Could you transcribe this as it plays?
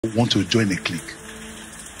Want to join a clique.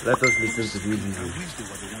 Let us listen to the interview.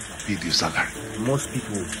 Paid your salary. Most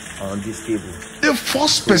people are on this table. The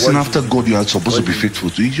first person after God you are supposed to be faithful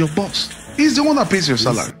to is your boss. He's the one that pays your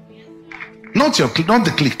salary, not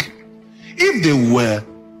the clique. If they were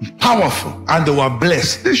powerful and they were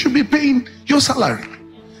blessed, they should be paying your salary.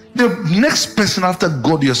 The next person after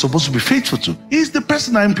God you are supposed to be faithful to is the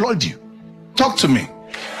person that employed you. Talk to me.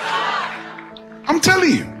 I'm telling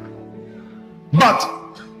you. But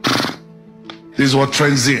this is what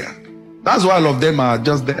trends here. That's why all of them are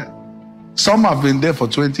just there. Some have been there for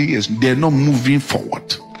 20 years. They're not moving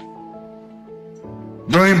forward.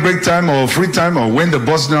 During break time or free time or when the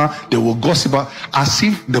boss now, they will gossip about as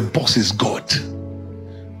if the boss is God.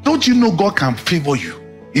 Don't you know God can favor you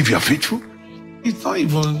if you're faithful? It's not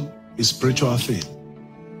even a spiritual thing.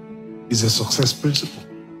 It's a success principle.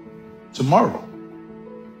 Tomorrow,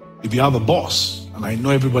 if you have a boss, and I know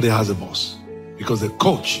everybody has a boss, because the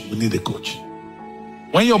coach, we need a coach.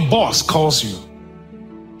 When your boss calls you,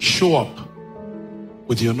 show up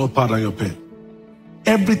with your notepad and your pen.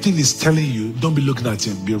 Everything he's telling you, don't be looking at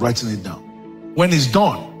him, be writing it down. When he's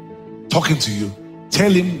done talking to you,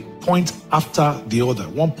 tell him point after the other,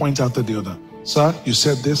 one point after the other. Sir, you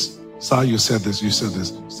said this. Sir, you said this. You said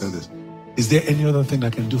this. You said this. Is there any other thing I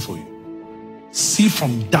can do for you? See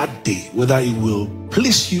from that day whether it will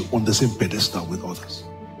place you on the same pedestal with others.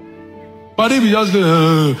 But if you just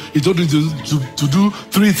he told you to do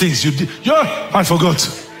 3 things, you did. Yeah, I forgot.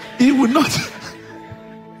 He would not.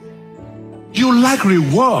 You like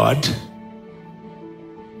reward,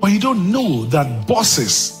 but you don't know that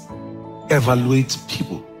bosses evaluate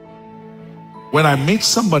people. When I meet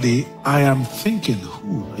somebody, I am thinking,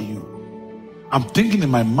 who are you? I'm thinking in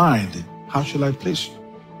my mind, how shall I place you?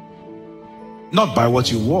 Not by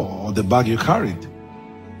what you wore or the bag you carried.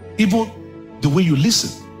 Even the way you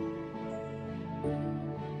listen.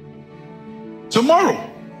 Tomorrow,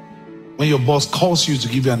 when your boss calls you to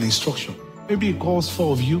give you an instruction, maybe he calls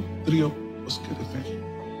 4 of you, 3 of you, just get attention.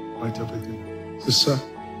 Write everything. Say, sir,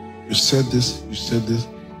 you said this, you said this.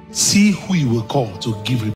 See who you will call to give